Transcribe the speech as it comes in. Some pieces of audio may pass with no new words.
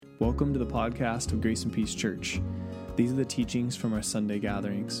Welcome to the podcast of Grace and Peace Church. These are the teachings from our Sunday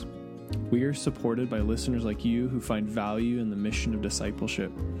gatherings. We are supported by listeners like you who find value in the mission of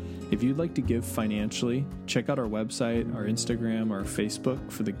discipleship. If you'd like to give financially, check out our website, our Instagram, or our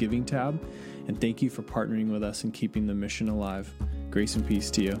Facebook for the giving tab. And thank you for partnering with us and keeping the mission alive. Grace and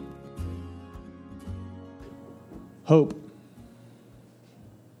peace to you. Hope.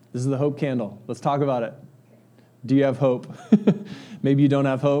 This is the hope candle. Let's talk about it. Do you have hope? Maybe you don't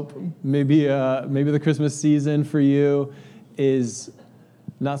have hope. Maybe the Christmas season for you is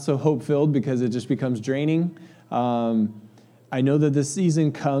not so hope-filled because it just becomes draining. I know that this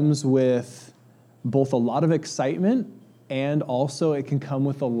season comes with both a lot of excitement and also it can come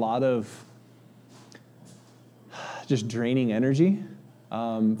with a lot of just draining energy.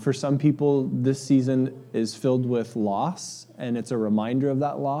 For some people, this season is filled with loss, and it's a reminder of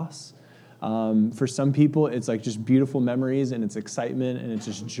that loss. For some people, it's like just beautiful memories, and it's excitement, and it's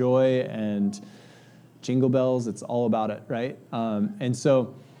just joy, and jingle bells. It's all about it, right? And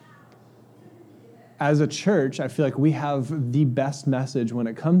so, as a church, I feel like we have the best message when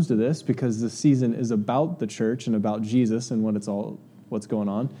it comes to this, because the season is about the church and about Jesus and what's going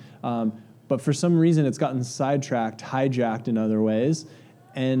on. But for some reason, it's gotten sidetracked, hijacked in other ways,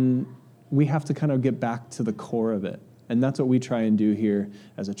 and we have to kind of get back to the core of it. And that's what we try and do here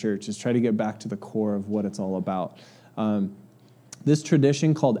as a church, is try to get back to the core of what it's all about. This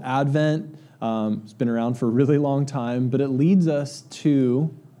tradition called Advent has been around for a really long time, but it leads us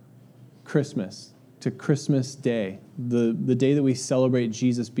to Christmas Day, the day that we celebrate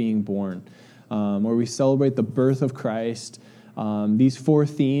Jesus being born, where we celebrate the birth of Christ. These four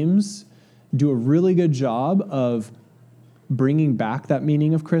themes do a really good job of bringing back that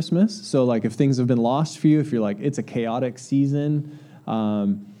meaning of Christmas. So like if things have been lost for you, if you're like, it's a chaotic season.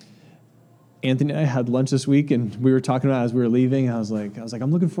 Anthony and I had lunch this week and we were talking about it as we were leaving. I was like,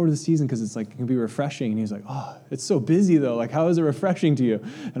 I'm looking forward to the season because it's like, it can be refreshing. And he's like, oh, it's so busy though. Like, how is it refreshing to you?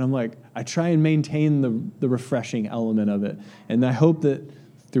 And I'm like, I try and maintain the refreshing element of it. And I hope that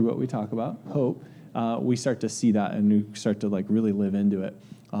through what we talk about, we start to see that and we start to like really live into it.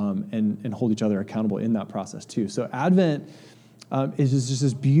 And hold each other accountable in that process too. So Advent is just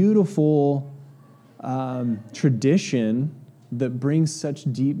this beautiful tradition that brings such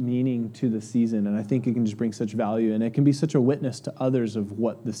deep meaning to the season. And I think it can just bring such value. And it can be such a witness to others of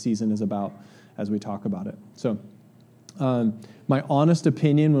what the season is about as we talk about it. So my honest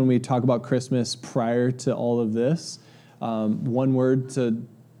opinion when we talk about Christmas prior to all of this, one word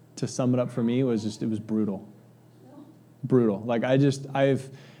to sum it up for me it was brutal. Brutal. Like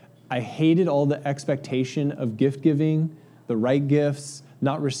I hated all the expectation of gift giving, the right gifts,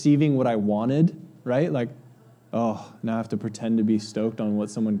 not receiving what I wanted, right? Like, oh, now I have to pretend to be stoked on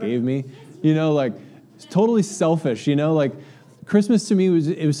what someone gave me. Like it's totally selfish, like Christmas to me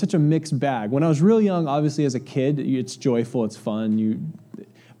was such a mixed bag. When I was real young, obviously as a kid, it's joyful, it's fun.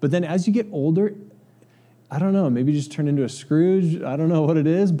 But then as you get older, I don't know, maybe just turn into a Scrooge. I don't know what it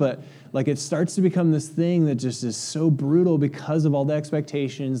is, but like it starts to become this thing that just is so brutal because of all the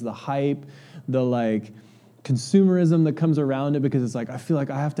expectations, the hype, the like consumerism that comes around it, because it's like, I feel like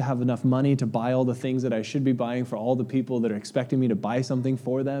I have to have enough money to buy all the things that I should be buying for all the people that are expecting me to buy something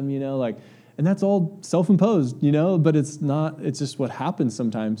for them, and that's all self-imposed, but it's not, it's just what happens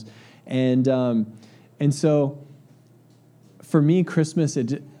sometimes. And so for me, Christmas, I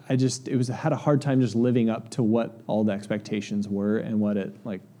had a hard time just living up to what all the expectations were and what it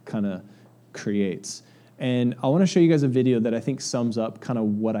like kind of creates. And I want to show you guys a video that I think sums up kind of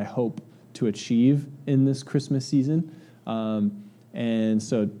what I hope to achieve in this Christmas season. And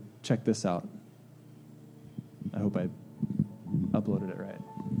so check this out. I hope I uploaded it right.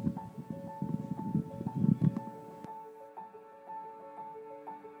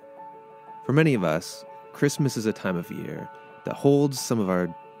 For many of us, Christmas is a time of year that holds some of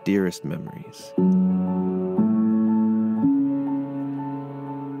our dearest memories.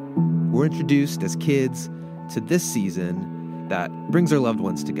 We're introduced as kids to this season that brings our loved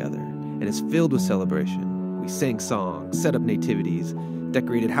ones together and is filled with celebration. We sang songs, set up nativities,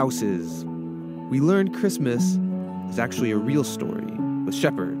 decorated houses. We learned Christmas is actually a real story with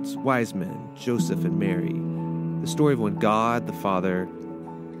shepherds, wise men, Joseph and Mary, the story of when God the Father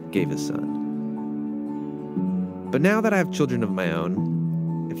gave his son. But now that I have children of my own,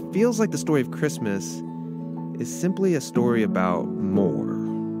 it feels like the story of Christmas is simply a story about more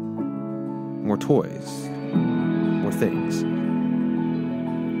toys, more things.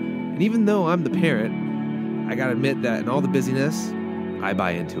 And even though I'm the parent, I gotta admit that in all the busyness, I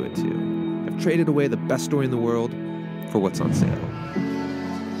buy into it too. I've traded away the best story in the world for what's on sale.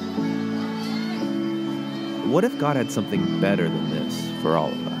 What if God had something better than this for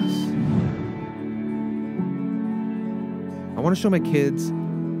all of us? I want to show my kids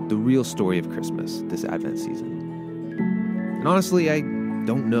the real story of Christmas this Advent season. And honestly, I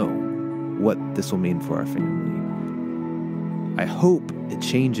don't know what this will mean for our family. I hope it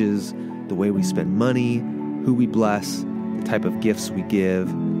changes the way we spend money, who we bless, the type of gifts we give,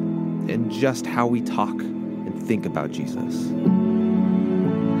 and just how we talk and think about Jesus.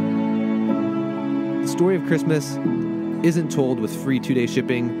 The story of Christmas isn't told with free 2-day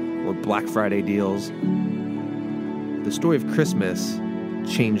shipping or Black Friday deals. The story of Christmas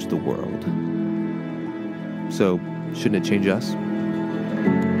changed the world. So, shouldn't it change us?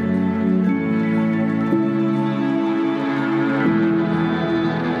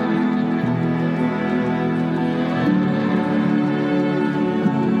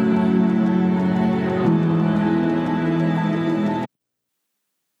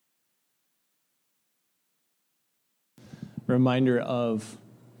 Reminder of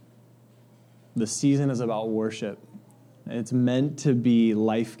the season is about worship. It's meant to be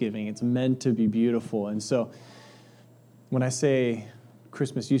life-giving. It's meant to be beautiful. And so when I say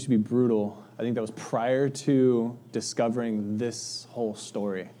Christmas used to be brutal, I think that was prior to discovering this whole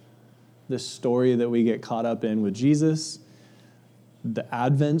story. This story that we get caught up in with Jesus, the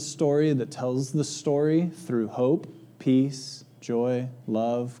Advent story that tells the story through hope, peace, joy,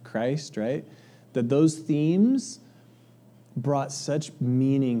 love, Christ, right? That those themes brought such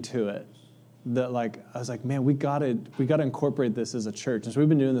meaning to it that I was like, man, we gotta incorporate this as a church. And so we've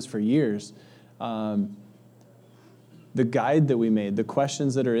been doing this for years. The guide that we made, the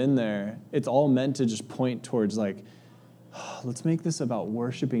questions that are in there, it's all meant to just point towards let's make this about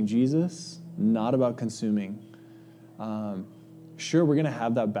worshiping Jesus, not about consuming. Sure, we're going to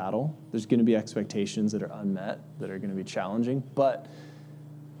have that battle. There's going to be expectations that are unmet, that are going to be challenging. But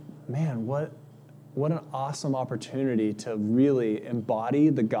man, what an awesome opportunity to really embody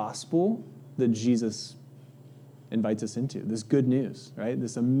the gospel that Jesus invites us into. This good news, right?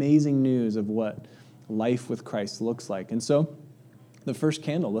 This amazing news of what life with Christ looks like. And so the first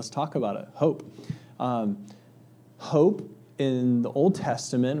candle, let's talk about it. Hope. Hope in the Old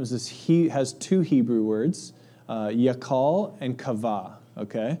Testament has two Hebrew words, yakal and kavah,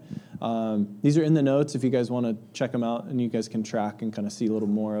 okay? These are in the notes if you guys want to check them out, and you guys can track and kind of see a little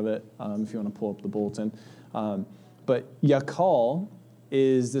more of it if you want to pull up the bulletin. But yakal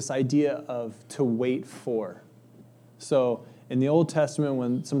is this idea of to wait for. So in the Old Testament,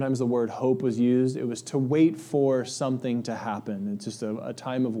 when sometimes the word hope was used, it was to wait for something to happen. It's just a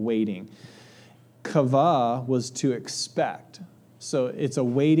time of waiting. Kavah was to expect. So it's a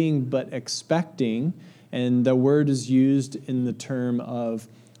waiting but expecting, and the word is used in the term of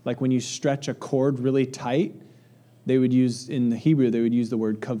when you stretch a cord really tight, in the Hebrew, they would use the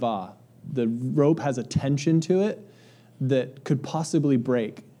word kavah. The rope has a tension to it that could possibly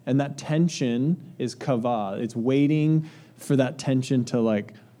break. And that tension is kavah. It's waiting for that tension to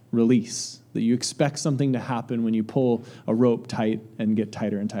release. That you expect something to happen when you pull a rope tight and get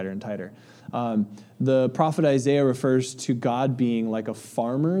tighter and tighter and tighter. The prophet Isaiah refers to God being like a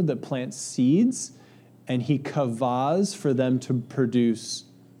farmer that plants seeds, and he kavahs for them to produce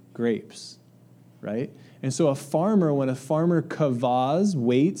grapes, right? And so when a farmer kavahs,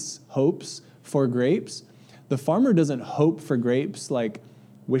 waits, hopes for grapes, the farmer doesn't hope for grapes like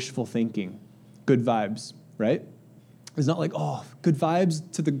wishful thinking, good vibes, right? It's not like, good vibes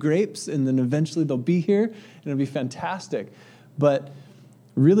to the grapes, and then eventually they'll be here, and it'll be fantastic. But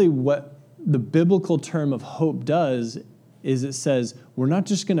really what the biblical term of hope does is it says, we're not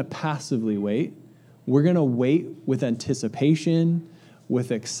just going to passively wait. We're going to wait with anticipation,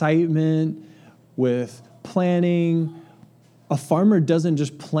 with excitement, with planning. A farmer doesn't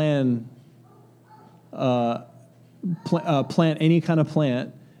just plant any kind of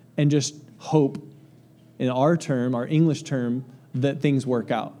plant and just hope, in our English term, that things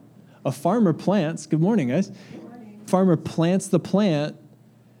work out. A farmer plants, good morning, guys. Good morning. Farmer plants the plant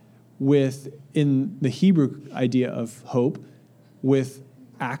in the Hebrew idea of hope, with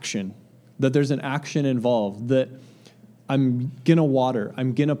action, that there's an action involved, that I'm going to water,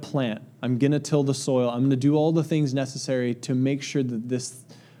 I'm going to plant, I'm going to till the soil, I'm going to do all the things necessary to make sure that this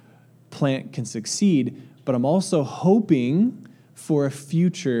plant can succeed, but I'm also hoping for a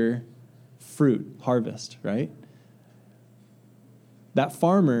future fruit harvest, right? That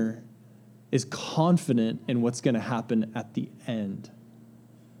farmer is confident in what's going to happen at the end.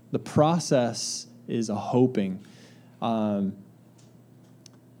 The process is a hoping.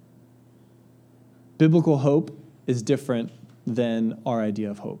 Biblical hope is different than our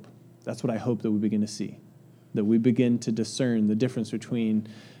idea of hope. That's what I hope that we begin to see, that we begin to discern the difference between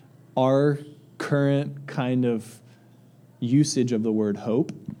our current kind of usage of the word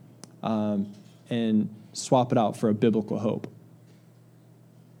hope and swap it out for a biblical hope.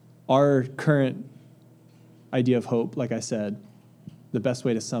 Our current idea of hope, like I said, the best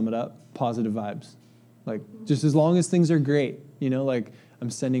way to sum it up, positive vibes. Like, just as long as things are great, like I'm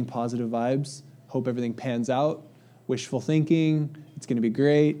sending positive vibes, hope everything pans out, wishful thinking, it's going to be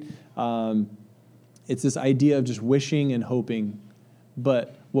great. It's this idea of just wishing and hoping.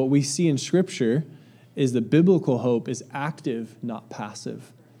 But what we see in Scripture is that biblical hope is active, not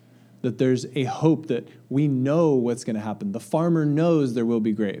passive. That there's a hope that we know what's going to happen. The farmer knows there will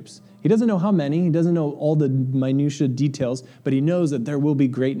be grapes. He doesn't know how many. He doesn't know all the minutiae details, but he knows that there will be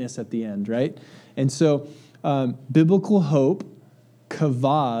greatness at the end, right? And so biblical hope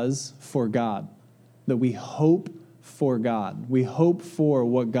kavahs for God, that we hope for God. We hope for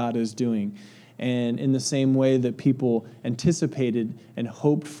what God is doing. And in the same way that people anticipated and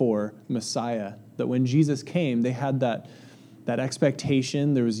hoped for Messiah, that when Jesus came, they had that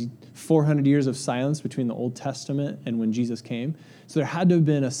expectation. There was 400 years of silence between the Old Testament and when Jesus came. So there had to have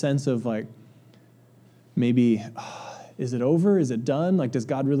been a sense of like, maybe, is it over? Is it done? Like, does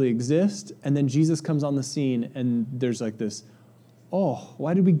God really exist? And then Jesus comes on the scene and there's like this,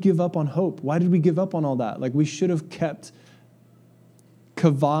 why did we give up on hope? Why did we give up on all that? Like, we should have kept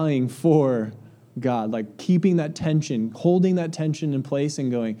kavahing for God, like keeping that tension, holding that tension in place and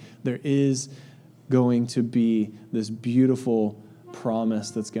going, there is going to be this beautiful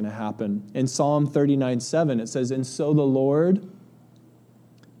promise that's going to happen. In Psalm 39:7, it says, And so, Lord,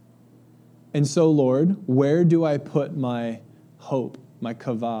 where do I put my hope, my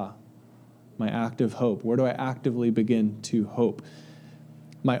kavah, my active hope? Where do I actively begin to hope?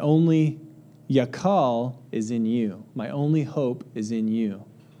 My only yakal is in you. My only hope is in you.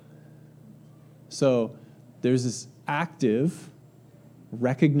 So there's this active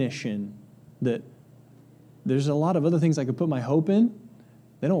recognition that there's a lot of other things I could put my hope in.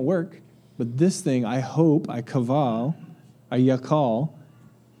 They don't work. But this thing, I hope, I kaval, I yakal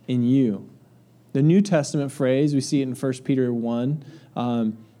in you. The New Testament phrase, we see it in 1 Peter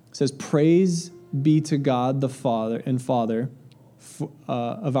 1, says, Praise be to God the Father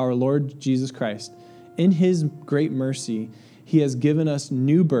of our Lord Jesus Christ. In his great mercy, he has given us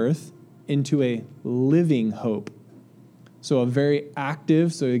new birth into a living hope. So a very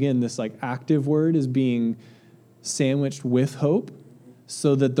active, so again, this like active word is being sandwiched with hope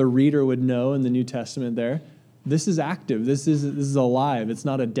so that the reader would know in the New Testament there, this is active, this is alive. It's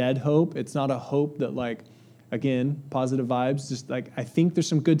not a dead hope. It's not a hope that like, again, positive vibes, just like, I think there's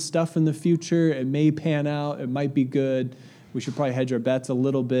some good stuff in the future. It may pan out. It might be good. We should probably hedge our bets a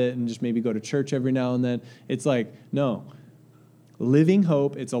little bit and just maybe go to church every now and then. It's like, no. Living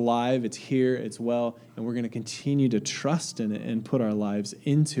hope, it's alive, it's here, it's well, and we're going to continue to trust in it and put our lives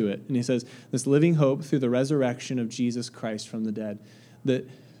into it. And he says, this living hope through the resurrection of Jesus Christ from the dead. That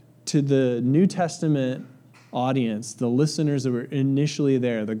to the New Testament audience, the listeners that were initially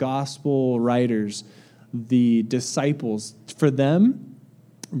there, the gospel writers, the disciples, for them,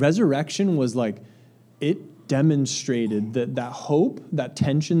 resurrection was like, it demonstrated that hope, that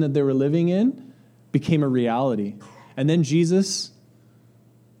tension that they were living in became a reality. And then Jesus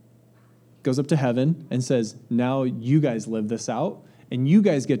goes up to heaven and says, now you guys live this out, and you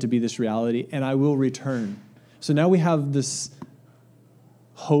guys get to be this reality, and I will return. So now we have this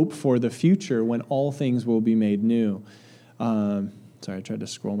hope for the future when all things will be made new. Sorry, I tried to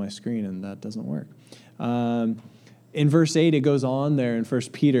scroll my screen, and that doesn't work. In verse 8, it goes on there in 1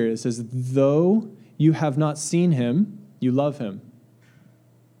 Peter. It says, though you have not seen him, you love him.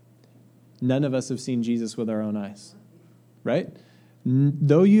 None of us have seen Jesus with our own eyes. Right?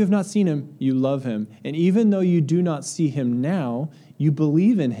 Though you have not seen him, you love him. And even though you do not see him now, you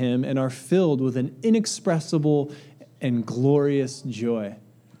believe in him and are filled with an inexpressible and glorious joy.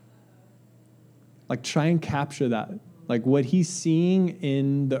 Like, try and capture that. Like, what he's seeing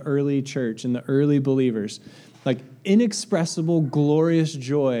in the early church, in the early believers. Like, inexpressible, glorious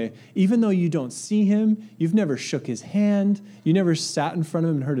joy. Even though you don't see him, you've never shook his hand, you never sat in front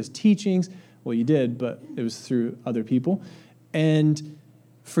of him and heard his teachings. Well, you did, but it was through other people. And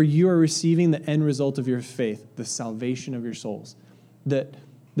for you are receiving the end result of your faith, the salvation of your souls. That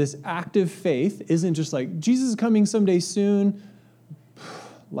this active faith isn't just like, Jesus is coming someday soon.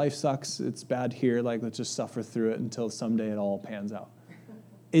 Life sucks. It's bad here. Like, let's just suffer through it until someday it all pans out.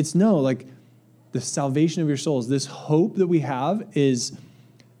 It's no, like, the salvation of your souls. This hope that we have is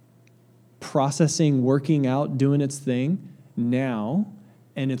processing, working out, doing its thing now.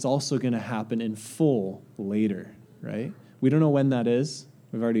 And it's also going to happen in full later, right? We don't know when that is.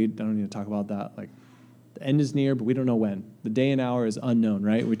 I don't need to talk about that. Like, the end is near, but we don't know when. The day and hour is unknown,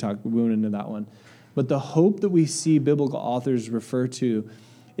 right? We went into that one. But the hope that we see biblical authors refer to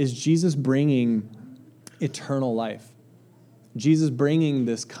is Jesus bringing eternal life. Jesus bringing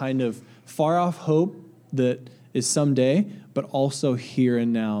this kind of far-off hope that is someday, but also here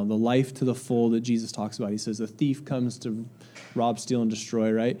and now, the life to the full that Jesus talks about. He says, the thief comes to rob, steal, and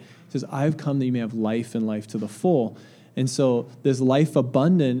destroy, right? He says, I've come that you may have life and life to the full. And so this life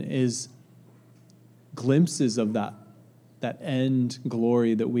abundant is glimpses of that end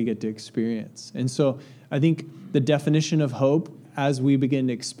glory that we get to experience. And so I think the definition of hope as we begin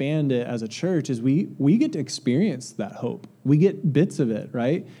to expand it as a church is we get to experience that hope. We get bits of it,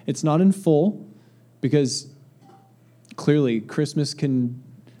 right? It's not in full because clearly Christmas can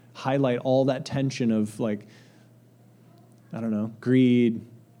highlight all that tension of greed,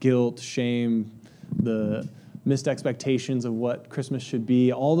 guilt, shame, the missed expectations of what Christmas should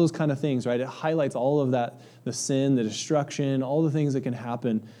be, all those kind of things, right? It highlights all of that, the sin, the destruction, all the things that can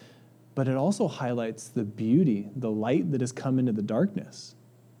happen. But it also highlights the beauty, the light that has come into the darkness.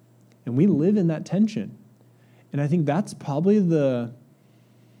 And we live in that tension. And I think that's probably the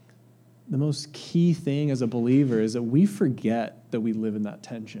most key thing as a believer is that we forget that we live in that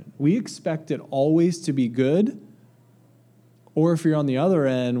tension. We expect it always to be good. Or if you're on the other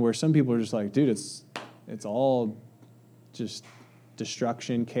end where some people are just like, dude, it's all just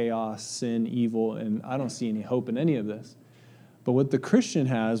destruction, chaos, sin, evil, and I don't see any hope in any of this. But what the Christian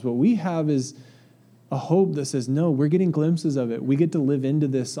has, what we have is a hope that says, no, we're getting glimpses of it. We get to live into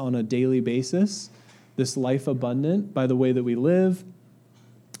this on a daily basis, this life abundant by the way that we live,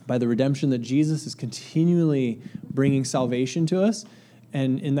 by the redemption that Jesus is continually bringing salvation to us.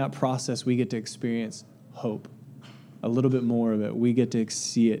 And in that process, we get to experience hope, a little bit more of it. We get to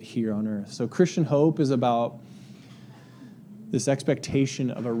see it here on earth. So Christian hope is about this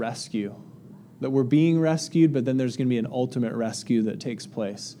expectation of a rescue, that we're being rescued, but then there's going to be an ultimate rescue that takes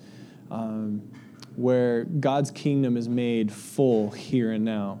place, where God's kingdom is made full here and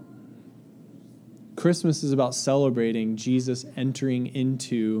now. Christmas is about celebrating Jesus entering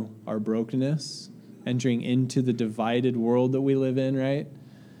into our brokenness, entering into the divided world that we live in, right?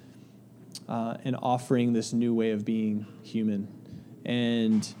 And offering this new way of being human.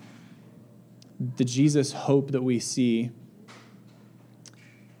 And the Jesus hope that we see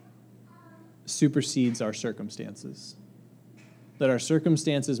supersedes our circumstances. That our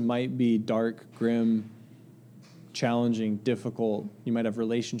circumstances might be dark, grim, challenging, difficult. You might have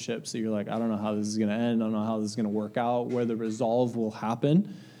relationships that you're like, I don't know how this is going to end. I don't know how this is going to work out, where the resolve will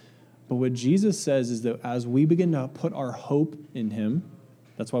happen. But what Jesus says is that as we begin to put our hope in him,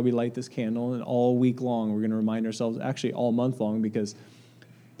 that's why we light this candle, and all week long we're going to remind ourselves, actually all month long, because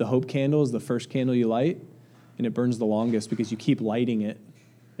the hope candle is the first candle you light, and it burns the longest because you keep lighting it.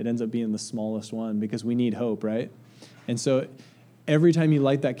 It ends up being the smallest one because we need hope, right? And so every time you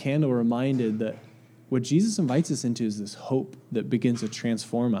light that candle, we're reminded that what Jesus invites us into is this hope that begins to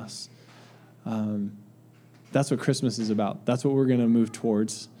transform us. That's what Christmas is about. That's what we're going to move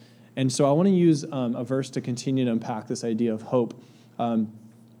towards. And so I want to use a verse to continue to unpack this idea of hope.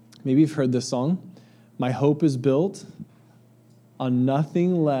 Maybe you've heard this song. My hope is built on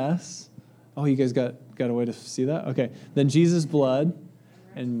nothing less. Oh, you guys got a way to see that? Okay. Then Jesus' blood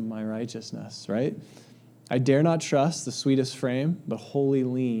and my righteousness, right? I dare not trust the sweetest frame, but wholly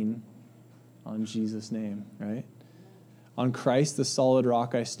lean on Jesus' name, right? On Christ, the solid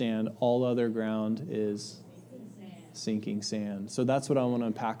rock I stand. All other ground is sinking sand. So that's what I want to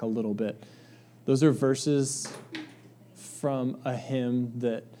unpack a little bit. Those are verses from a hymn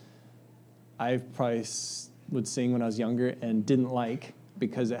that I probably would sing when I was younger and didn't like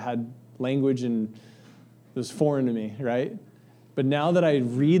because it had language and it was foreign to me, right? But now that I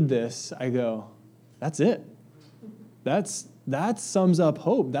read this, I go, that's it. That sums up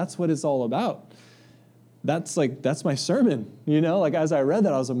hope. That's what it's all about. That's my sermon, Like as I read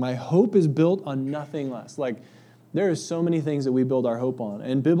that, I was like, my hope is built on nothing less. Like there are so many things that we build our hope on.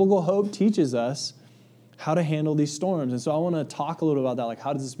 And biblical hope teaches us how to handle these storms. And so I want to talk a little about that. Like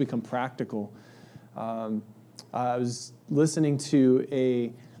how does this become practical? I was listening to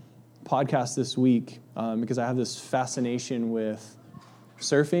a podcast this week because I have this fascination with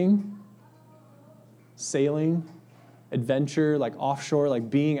surfing, sailing, adventure, like offshore, like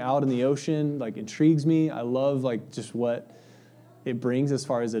being out in the ocean, like intrigues me. I love like just what it brings as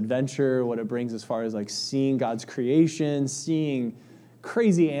far as adventure, what it brings as far as like seeing God's creation, seeing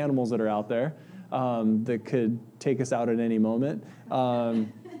crazy animals that are out there that could take us out at any moment.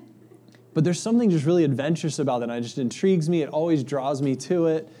 But there's something just really adventurous about that. And it just intrigues me. It always draws me to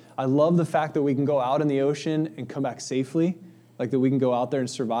it. I love the fact that we can go out in the ocean and come back safely, like that we can go out there and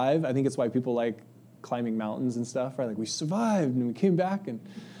survive. I think it's why people like climbing mountains and stuff, right? Like we survived and we came back and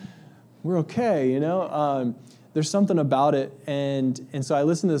we're okay, There's something about it. And so I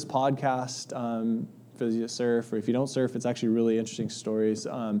listened to this podcast if you surf, or if you don't surf, it's actually really interesting stories.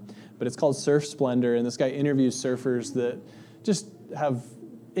 But it's called Surf Splendor, and this guy interviews surfers that just have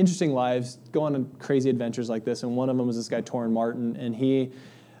interesting lives, go on crazy adventures like this. And one of them was this guy, Torrin Martin, and he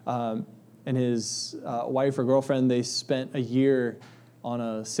and his wife or girlfriend, they spent a year on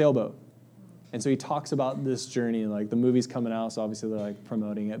a sailboat. And so he talks about this journey, like the movie's coming out, so obviously they're like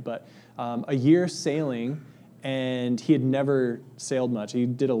promoting it. But a year sailing, and he had never sailed much. He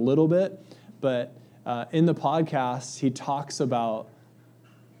did a little bit, but in the podcast, he talks about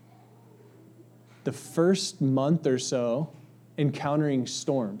the first month or so encountering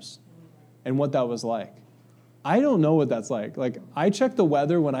storms and what that was like. I don't know what that's like. Like, I check the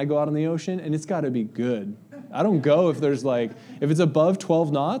weather when I go out on the ocean, and it's got to be good. I don't go if it's above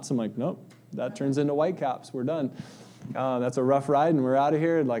 12 knots, I'm like, nope, that turns into whitecaps. We're done. That's a rough ride, and we're out of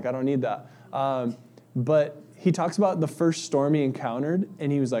here. Like, I don't need that. But he talks about the first storm he encountered,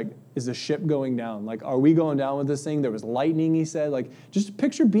 and he was like, is the ship going down? Like, are we going down with this thing? There was lightning, he said. Like, just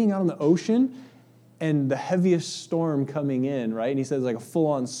picture being out on the ocean and the heaviest storm coming in, right? And he says like a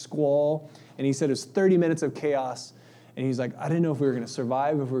full-on squall. And he said it was 30 minutes of chaos. And he's like, I didn't know if we were going to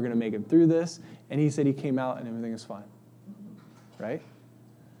survive, if we were going to make it through this. And he said he came out and everything was fine, right?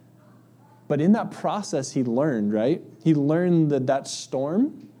 But in that process, he learned, right? He learned that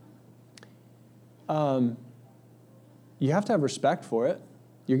storm, you have to have respect for it.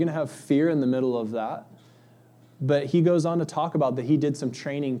 You're going to have fear in the middle of that. But he goes on to talk about that he did some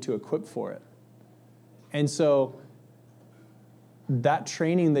training to equip for it. And so that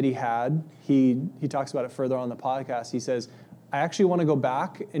training that he had, he talks about it further on the podcast. He says, I actually want to go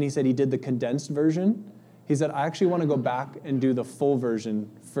back, and he said he did the condensed version. He said, I actually want to go back and do the full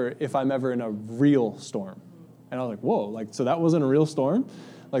version for if I'm ever in a real storm. And I was like, whoa, like, so that wasn't a real storm?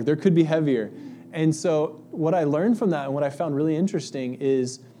 Like, there could be heavier. And so what I learned from that and what I found really interesting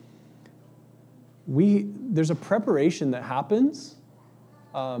is there's a preparation that happens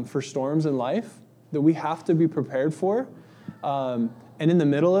for storms in life that we have to be prepared for. And in the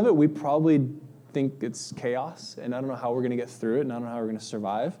middle of it, we probably think it's chaos, and I don't know how we're going to get through it, and I don't know how we're going to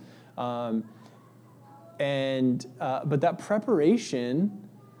survive. But that preparation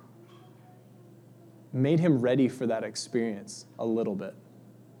made him ready for that experience a little bit.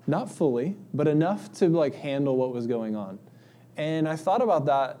 Not fully, but enough to like handle what was going on. And I thought about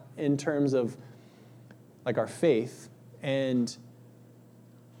that in terms of like our faith, and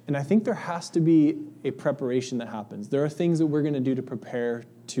I think there has to be a preparation that happens. There are things that we're going to do to prepare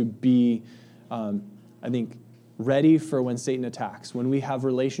to be, I think, ready for when Satan attacks, when we have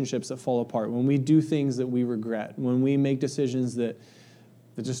relationships that fall apart, when we do things that we regret, when we make decisions that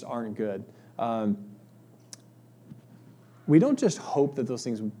just aren't good. We don't just hope that those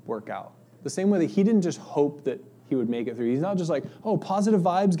things work out. The same way that he didn't just hope that he would make it through. He's not just like, oh, positive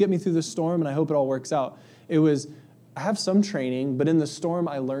vibes, get me through the storm, and I hope it all works out. It was, I have some training, but in the storm,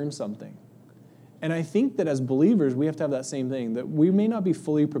 I learned something. And I think that as believers, we have to have that same thing, that we may not be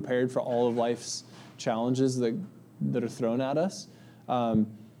fully prepared for all of life's challenges that are thrown at us.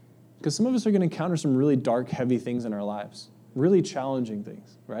 Because some of us are going to encounter some really dark, heavy things in our lives, really challenging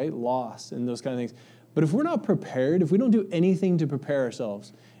things, right? Loss and those kind of things. But if we're not prepared, if we don't do anything to prepare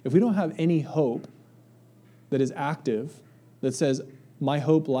ourselves, if we don't have any hope that is active, that says, my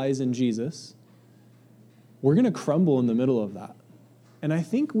hope lies in Jesus, we're going to crumble in the middle of that. And I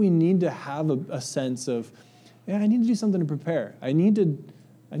think we need to have a sense of, yeah, I need to do something to prepare. I need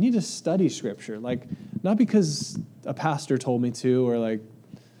to study Scripture. Like, not because a pastor told me to, or like,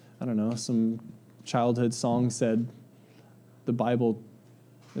 I don't know, some childhood song said the Bible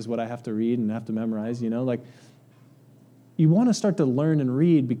is what I have to read and have to memorize, you know? Like, you want to start to learn and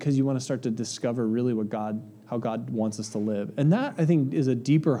read because you want to start to discover really how God wants us to live. And that, I think, is a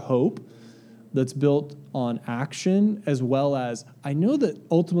deeper hope that's built on action, as well as, I know that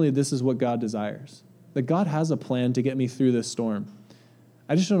ultimately this is what God desires. That God has a plan to get me through this storm.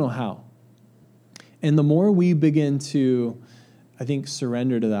 I just don't know how. And the more we begin to, I think,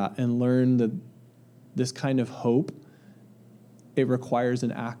 surrender to that and learn that this kind of hope, it requires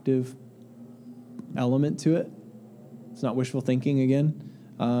an active element to it. It's not wishful thinking again.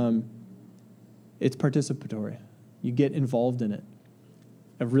 It's participatory. You get involved in it.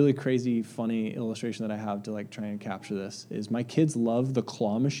 A really crazy, funny illustration that I have to like try and capture this is my kids love the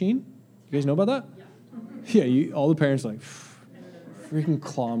claw machine. You guys know about that? Yeah, all the parents are like, freaking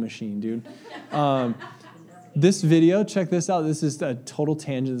claw machine, dude. This video, check this out. This is a total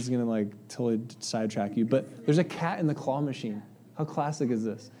tangent. This is going to like totally sidetrack you. But there's a cat in the claw machine. How classic is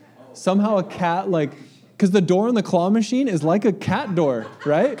this? Somehow a cat, like, because the door in the claw machine is like a cat door,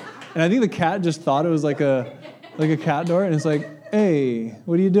 right? And I think the cat just thought it was like a cat door. And it's like, hey,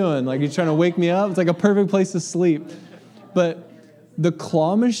 what are you doing? Like, you trying to wake me up? It's like a perfect place to sleep. But the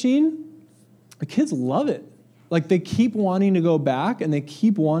claw machine, the kids love it. Like, they keep wanting to go back, and they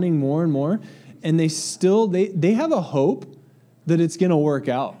keep wanting more and more, and they have a hope that it's going to work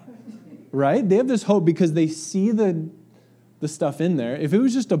out, right? They have this hope because they see the stuff in there. If it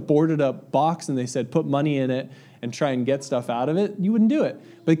was just a boarded up box and they said put money in it and try and get stuff out of it, you wouldn't do it.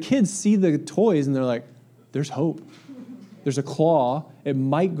 But kids see the toys and they're like, there's hope. There's a claw. It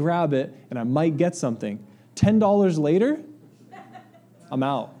might grab it and I might get something. $10 later, I'm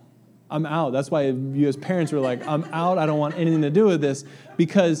out. I'm out. That's why you as parents were like, I'm out. I don't want anything to do with this,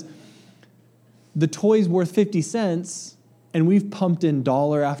 because the toy's worth 50 cents and we've pumped in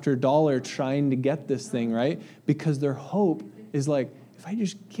dollar after dollar trying to get this thing, right? Because their hope is like, if I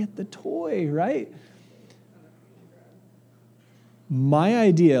just get the toy, right? My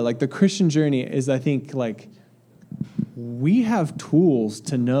idea, like the Christian journey, is I think like we have tools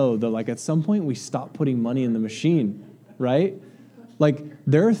to know that like at some point we stop putting money in the machine, right? Like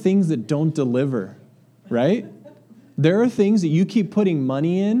there are things that don't deliver, right? There are things that you keep putting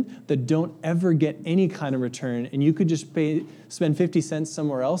money in that don't ever get any kind of return, and you could just spend 50 cents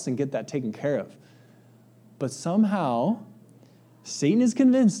somewhere else and get that taken care of. But somehow, Satan has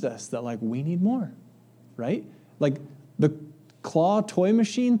convinced us that like we need more, right? Like the claw toy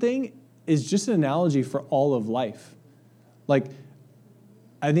machine thing is just an analogy for all of life. Like,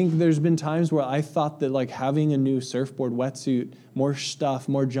 I think there's been times where I thought that like having a new surfboard wetsuit, more stuff,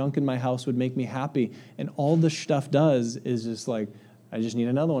 more junk in my house would make me happy. And all the stuff does is just like, I just need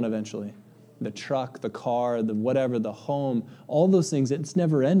another one eventually. The truck, the car, the whatever, the home, all those things, it's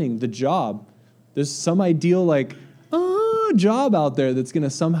never ending. The job, there's some ideal like job out there that's going to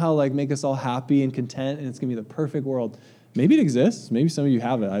somehow like make us all happy and content, and it's going to be the perfect world. Maybe it exists. Maybe some of you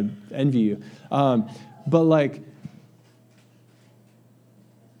have it. I envy you. But like,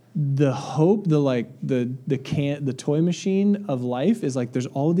 the hope, the toy machine of life is like there's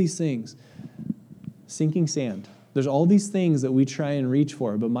all these things, sinking sand. There's all these things that we try and reach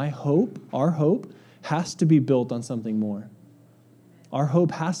for, but my hope, our hope, has to be built on something more. Our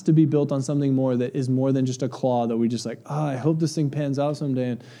hope has to be built on something more that is more than just a claw that we just like, I hope this thing pans out someday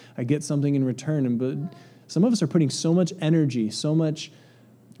and I get something in return. But some of us are putting so much energy, so much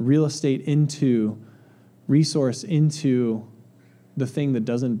real estate resource into the thing that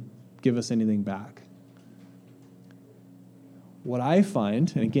doesn't give us anything back. What I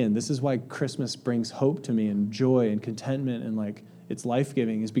find, and again, this is why Christmas brings hope to me and joy and contentment and like it's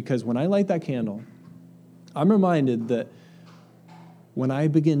life-giving, is because when I light that candle, I'm reminded that when I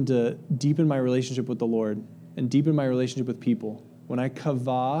begin to deepen my relationship with the Lord and deepen my relationship with people, when I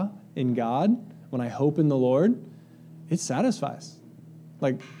kavah in God, when I hope in the Lord, it satisfies.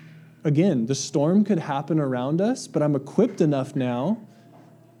 Like, again, the storm could happen around us, but I'm equipped enough now,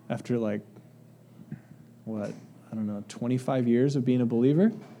 after 25 years of being a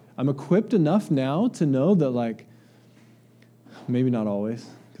believer, I'm equipped enough now to know that like, maybe not always,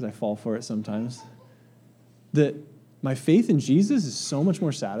 because I fall for it sometimes, that my faith in Jesus is so much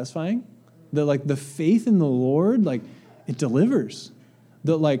more satisfying, that like the faith in the Lord, like it delivers,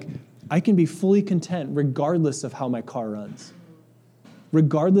 that like I can be fully content regardless of how my car runs,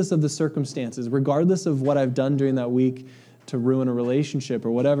 regardless of the circumstances, regardless of what I've done during that week to ruin a relationship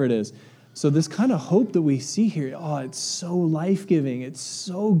or whatever it is. So this kind of hope that we see here, it's so life-giving. It's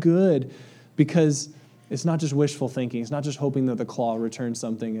so good because it's not just wishful thinking. It's not just hoping that the claw returns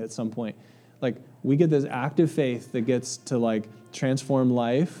something at some point. Like we get this active faith that gets to like transform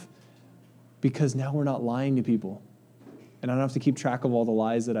life because now we're not lying to people. And I don't have to keep track of all the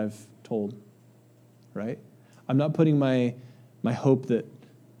lies that I've told, right? I'm not putting my hope that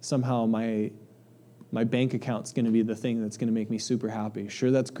somehow my bank account's going to be the thing that's going to make me super happy.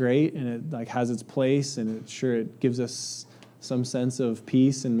 Sure, that's great, and it like has its place, and it gives us some sense of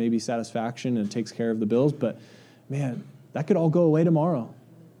peace and maybe satisfaction and takes care of the bills. But man, that could all go away tomorrow.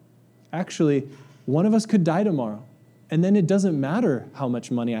 Actually, one of us could die tomorrow, and then it doesn't matter how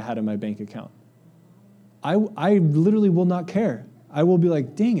much money I had in my bank account. I literally will not care. I will be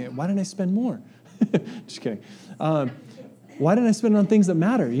like, dang it, why didn't I spend more? Just kidding. Why didn't I spend it on things that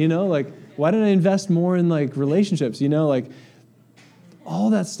matter? Like, why didn't I invest more in like relationships? Like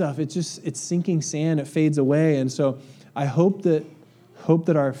all that stuff, it's sinking sand, it fades away. And so I hope that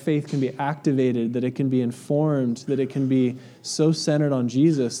our faith can be activated, that it can be informed, that it can be so centered on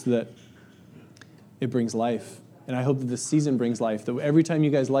Jesus that it brings life. And I hope that this season brings life, that every time you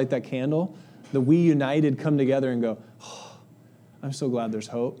guys light that candle, that we united come together and go, I'm so glad there's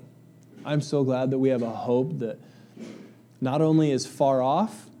hope. I'm so glad that we have a hope that not only is far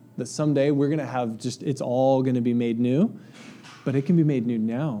off, that someday we're going to have it's all going to be made new, but it can be made new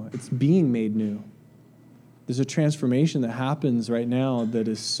now. It's being made new. There's a transformation that happens right now that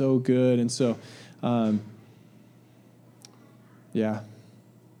is so good. And so,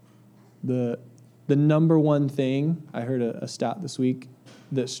 the number one thing, I heard a stat this week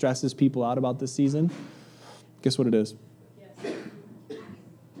that stresses people out about this season. Guess what it is? Yes.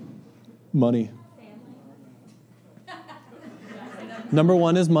 Money. Number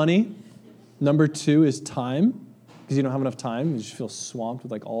one is money. Number two is time, because you don't have enough time. You just feel swamped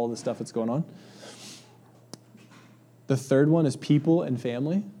with like all the stuff that's going on. The third one is people and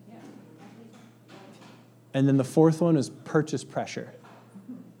family. And then the fourth one is purchase pressure.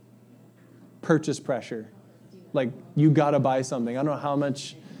 Purchase pressure. Like, you got to buy something. I don't know how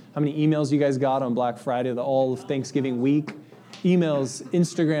many emails you guys got on Black Friday, all of Thanksgiving week. Emails,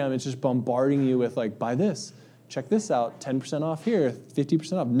 Instagram, it's just bombarding you with like, buy this, check this out, 10% off here,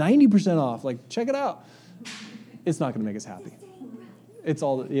 50% off, 90% off, like, check it out. It's not going to make us happy.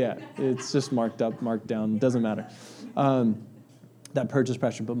 It's just marked up, marked down, doesn't matter. That purchase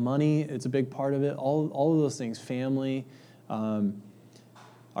pressure, but money, it's a big part of it. All of those things, family,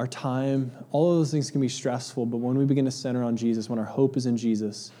 our time, all of those things can be stressful, but when we begin to center on Jesus, when our hope is in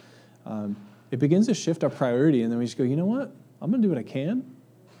Jesus, it begins to shift our priority, and then we just go, you know what? I'm going to do what I can.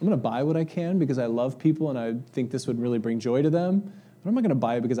 I'm going to buy what I can because I love people and I think this would really bring joy to them, but I'm not going to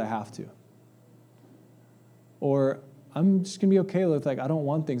buy it because I have to. Or I'm just going to be okay with, like, I don't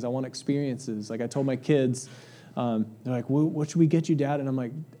want things. I want experiences. Like I told my kids, they're like, what should we get you, Dad? And I'm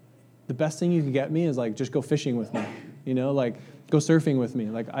like, the best thing you can get me is, like, just go fishing with me. Like, go surfing with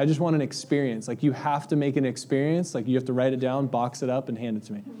me. Like, I just want an experience. Like, you have to make an experience. Like, you have to write it down, box it up, and hand it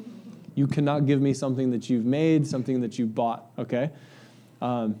to me. You cannot give me something that you've made, something that you've bought, okay?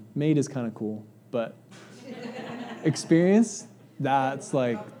 Made is kind of cool, but experience, that's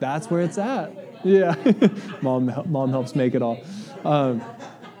where it's at. Yeah. Mom helps make it all. But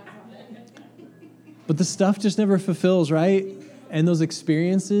the stuff just never fulfills, right? And those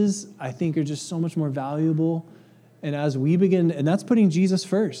experiences, I think, are just so much more valuable. And as we begin, and that's putting Jesus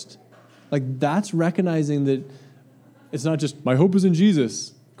first. Like, that's recognizing that it's not just, my hope is in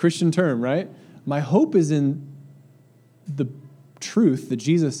Jesus, Christian term, right? My hope is in the truth that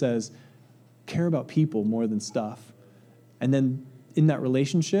Jesus says, care about people more than stuff. And then in that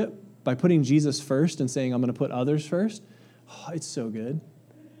relationship, by putting Jesus first and saying, I'm going to put others first, it's so good.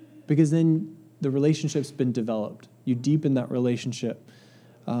 Because then the relationship's been developed. You deepen that relationship.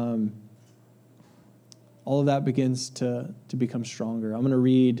 All of that begins to become stronger. I'm going to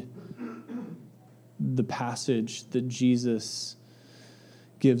read the passage that Jesus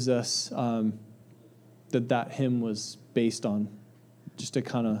gives us that hymn was based on, just to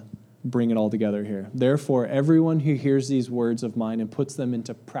kind of bring it all together here. Therefore, everyone who hears these words of mine and puts them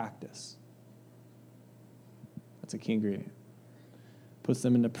into practice, that's a key ingredient, puts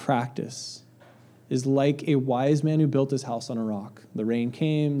them into practice, is like a wise man who built his house on a rock. The rain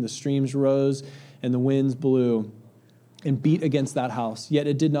came, the streams rose, and the winds blew and beat against that house. Yet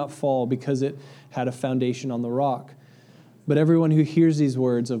it did not fall because it had a foundation on the rock. But everyone who hears these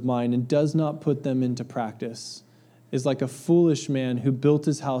words of mine and does not put them into practice is like a foolish man who built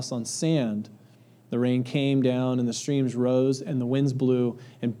his house on sand. The rain came down and the streams rose and the winds blew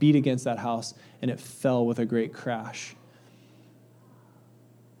and beat against that house, and it fell with a great crash.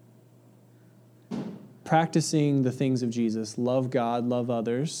 Practicing the things of Jesus, love God, love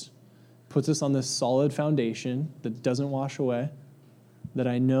others, puts us on this solid foundation that doesn't wash away, that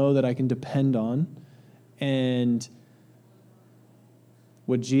I know that I can depend on. And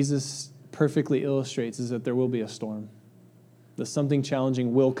what Jesus perfectly illustrates is that there will be a storm, that something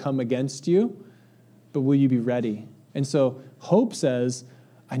challenging will come against you, but will you be ready? And so hope says,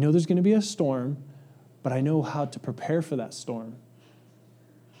 I know there's going to be a storm, but I know how to prepare for that storm.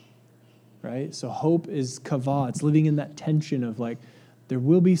 Right? So hope is kavah. It's living in that tension of, like, there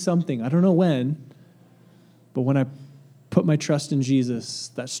will be something. I don't know when, but when I put my trust in Jesus,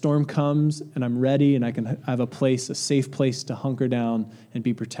 that storm comes and I'm ready and I have a safe place to hunker down and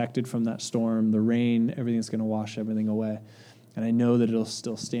be protected from that storm. The rain, everything's going to wash everything away. And I know that it'll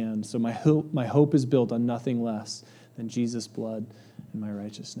still stand. So my hope is built on nothing less than Jesus' blood and my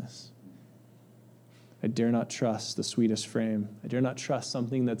righteousness. I dare not trust the sweetest frame. I dare not trust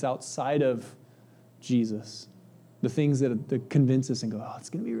something that's outside of Jesus. The things that convince us and go, oh,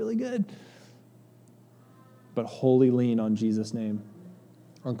 it's going to be really good. But wholly lean on Jesus' name.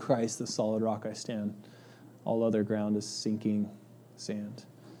 On Christ, the solid rock I stand. All other ground is sinking sand.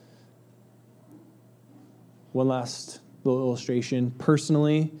 One last little illustration.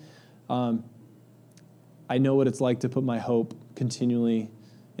 Personally, I know what it's like to put my hope continually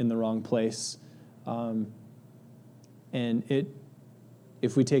in the wrong place. And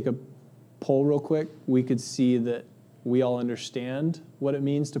if we take a poll real quick, we could see that we all understand what it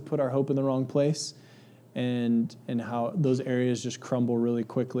means to put our hope in the wrong place, and how those areas just crumble really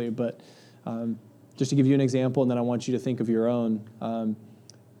quickly. But just to give you an example, and then I want you to think of your own,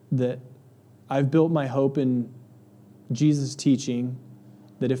 that I've built my hope in Jesus' teaching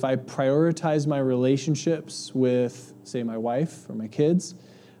that if I prioritize my relationships with, say, my wife or my kids,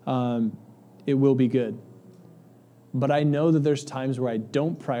 it will be good. But I know that there's times where I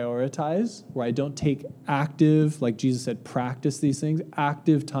don't prioritize, where I don't take active, like Jesus said, practice these things,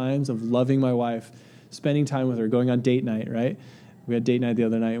 active times of loving my wife, spending time with her, going on date night, right? We had date night the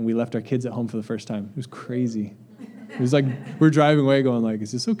other night, and we left our kids at home for the first time. It was crazy. It was like we're driving away going like,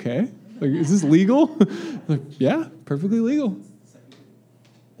 is this okay? Like, is this legal? Like, yeah, perfectly legal.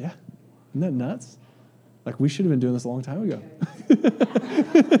 Yeah. Isn't that nuts? Like, we should have been doing this a long time ago.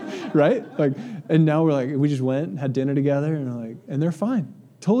 Right? Like, and now we're like, we just went, had dinner together, and we're like, and they're fine.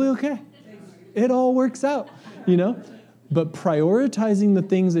 Totally okay. It all works out, you know? But prioritizing the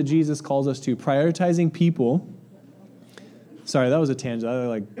things that Jesus calls us to, prioritizing people. Sorry, that was a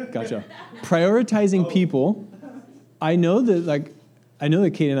tangent. Gotcha. Prioritizing people. I know that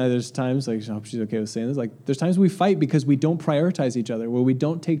Kate and I, there's times, like, I hope she's okay with saying this, like, there's times we fight because we don't prioritize each other, where we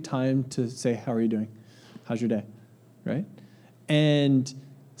don't take time to say, how are you doing? How's your day? Right? And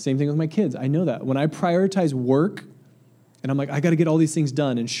same thing with my kids. I know that. When I prioritize work, and I'm like, I got to get all these things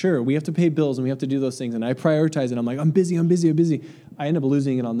done, and sure, we have to pay bills, and we have to do those things, and I prioritize, and I'm like, I'm busy. I end up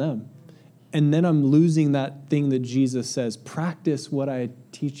losing it on them. And then I'm losing that thing that Jesus says, practice what I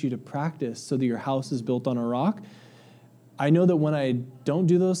teach you to practice so that your house is built on a rock. I know that when I don't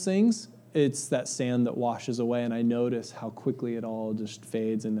do those things, it's that sand that washes away, and I notice how quickly it all just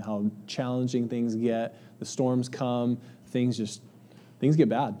fades and how challenging things get. The storms come, things get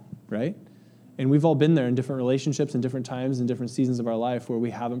bad, right? And we've all been there in different relationships and different times and different seasons of our life where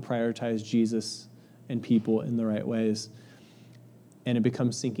we haven't prioritized Jesus and people in the right ways, and it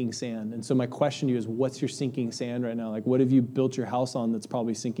becomes sinking sand. And so my question to you is, what's your sinking sand right now? Like, what have you built your house on that's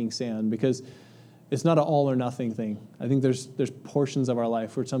probably sinking sand? Because it's not an all or nothing thing. I think there's portions of our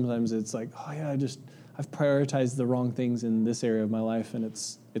life where sometimes it's like, oh yeah, I've prioritized the wrong things in this area of my life, and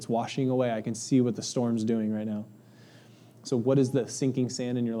it's washing away. I can see what the storm's doing right now. So what is the sinking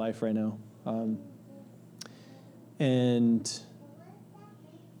sand in your life right now? And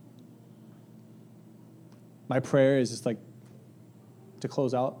my prayer is just like to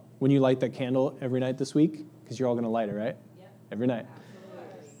close out. When you light that candle every night this week, because you're all going to light it, right? Yep. Every night.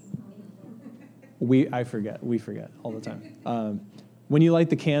 We forget all the time. When you light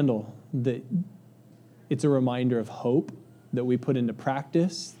the candle, that it's a reminder of hope that we put into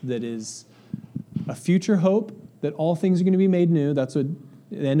practice, that is a future hope, that all things are going to be made new. That's what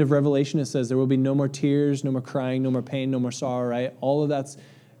the end of Revelation, it says there will be no more tears, no more crying, no more pain, no more sorrow, right? All of that's,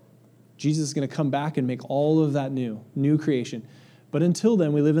 Jesus is going to come back and make all of that new creation. But until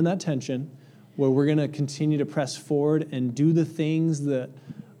then, we live in that tension where we're going to continue to press forward and do the things that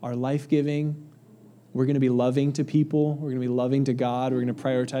are life-giving. We're going to be loving to people. We're going to be loving to God. We're going to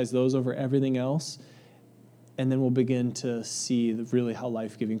prioritize those over everything else. And then we'll begin to see really how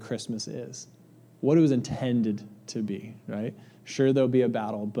life-giving Christmas is. What it was intended to be, right? Sure, there'll be a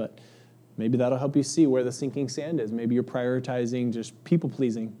battle, but maybe that'll help you see where the sinking sand is. Maybe you're prioritizing just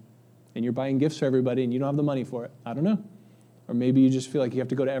people-pleasing, and you're buying gifts for everybody, and you don't have the money for it. I don't know. Or maybe you just feel like you have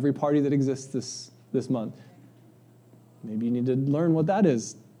to go to every party that exists this month. Maybe you need to learn what that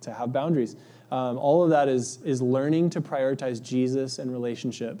is, to have boundaries. All of that is learning to prioritize Jesus and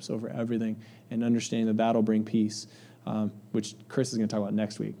relationships over everything, and understanding that that'll bring peace, which Chris is going to talk about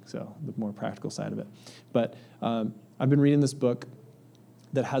next week, so the more practical side of it. But I've been reading this book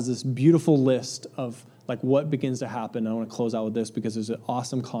that has this beautiful list of like what begins to happen. I want to close out with this because there's an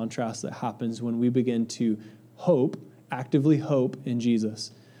awesome contrast that happens when we begin to actively hope in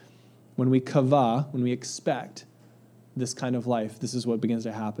Jesus. When we kavah, when we expect this kind of life, this is what begins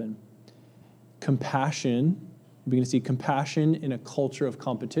to happen. Compassion, we begin to see compassion in a culture of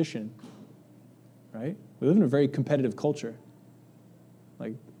competition, right? We live in a very competitive culture.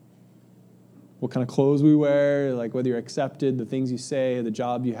 Like what kind of clothes we wear, like whether you're accepted, the things you say, the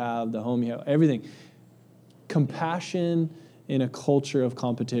job you have, the home you have, everything. Compassion in a culture of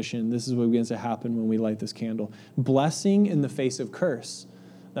competition. This is what begins to happen when we light this candle. Blessing in the face of curse.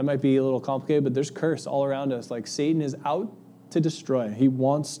 That might be a little complicated, but there's curse all around us. Like Satan is out to destroy. He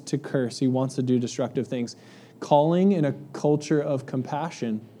wants to curse. He wants to do destructive things. Calling in a culture of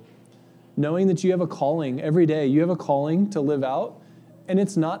compassion. Knowing that you have a calling every day. You have a calling to live out, and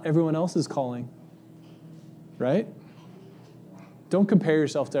it's not everyone else's calling. Right? Don't compare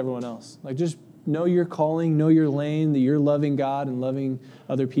yourself to everyone else. Like just know your calling, know your lane, that you're loving God and loving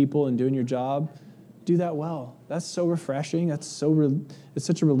other people and doing your job, do that well. That's so refreshing. It's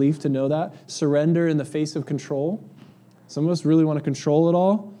such a relief to know that. Surrender in the face of control. Some of us really want to control it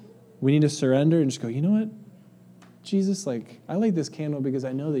all. We need to surrender and just go, you know what? Jesus, I light this candle because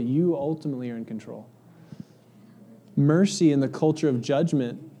I know that you ultimately are in control. Mercy in the culture of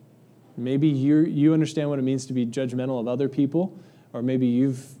judgment. Maybe you understand what it means to be judgmental of other people, or maybe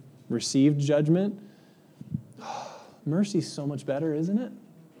you've received judgment. Mercy's so much better, isn't it?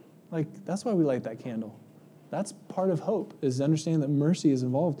 That's why we light that candle. That's part of hope, is understanding that mercy is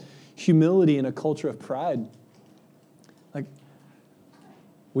involved. Humility in a culture of pride.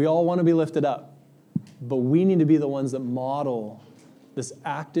 We all want to be lifted up, but we need to be the ones that model this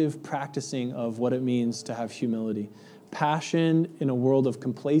active practicing of what it means to have humility. Passion in a world of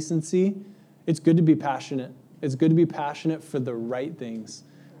complacency. It's good to be passionate. It's good to be passionate for the right things.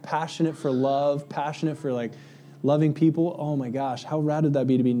 Passionate for love, passionate for loving people. Oh my gosh, how rad would that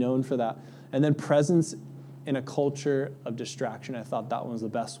be to be known for that? And then presence in a culture of distraction. I thought that one was the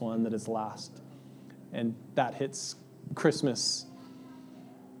best one, that is last. And that hits Christmas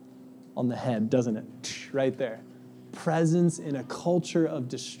on the head, doesn't it? Right there. Presence in a culture of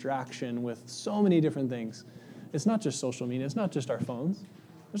distraction with so many different things. It's not just social media. It's not just our phones.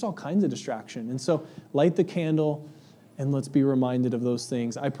 There's all kinds of distraction. And so light the candle and let's be reminded of those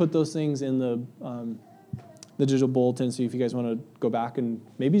things. I put those things in the digital bulletin, so if you guys want to go back and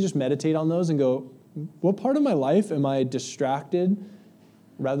maybe just meditate on those and go, what part of my life am I distracted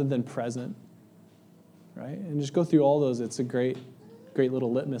rather than present? Right? And just go through all those. It's a great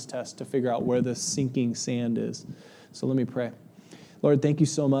little litmus test to figure out where the sinking sand is. So let me pray. Lord, thank you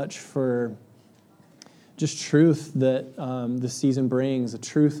so much for just truth that the season brings, the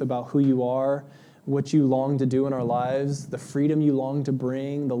truth about who you are, what you long to do in our lives, the freedom you long to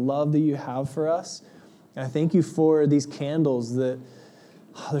bring, the love that you have for us. And I thank you for these candles that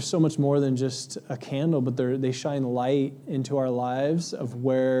there's so much more than just a candle, but they shine light into our lives of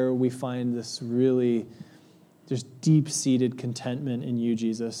where we find this really just deep-seated contentment in you,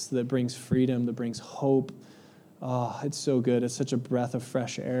 Jesus, that brings freedom, that brings hope. Oh, it's so good. It's such a breath of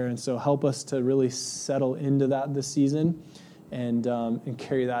fresh air. And so help us to really settle into that this season and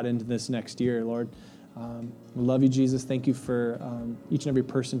carry that into this next year, Lord. We love you, Jesus. Thank you for each and every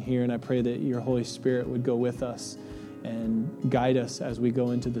person here. And I pray that your Holy Spirit would go with us and guide us as we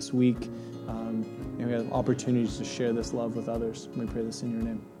go into this week. And we have opportunities to share this love with others. We pray this in your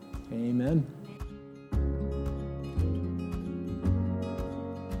name. Amen.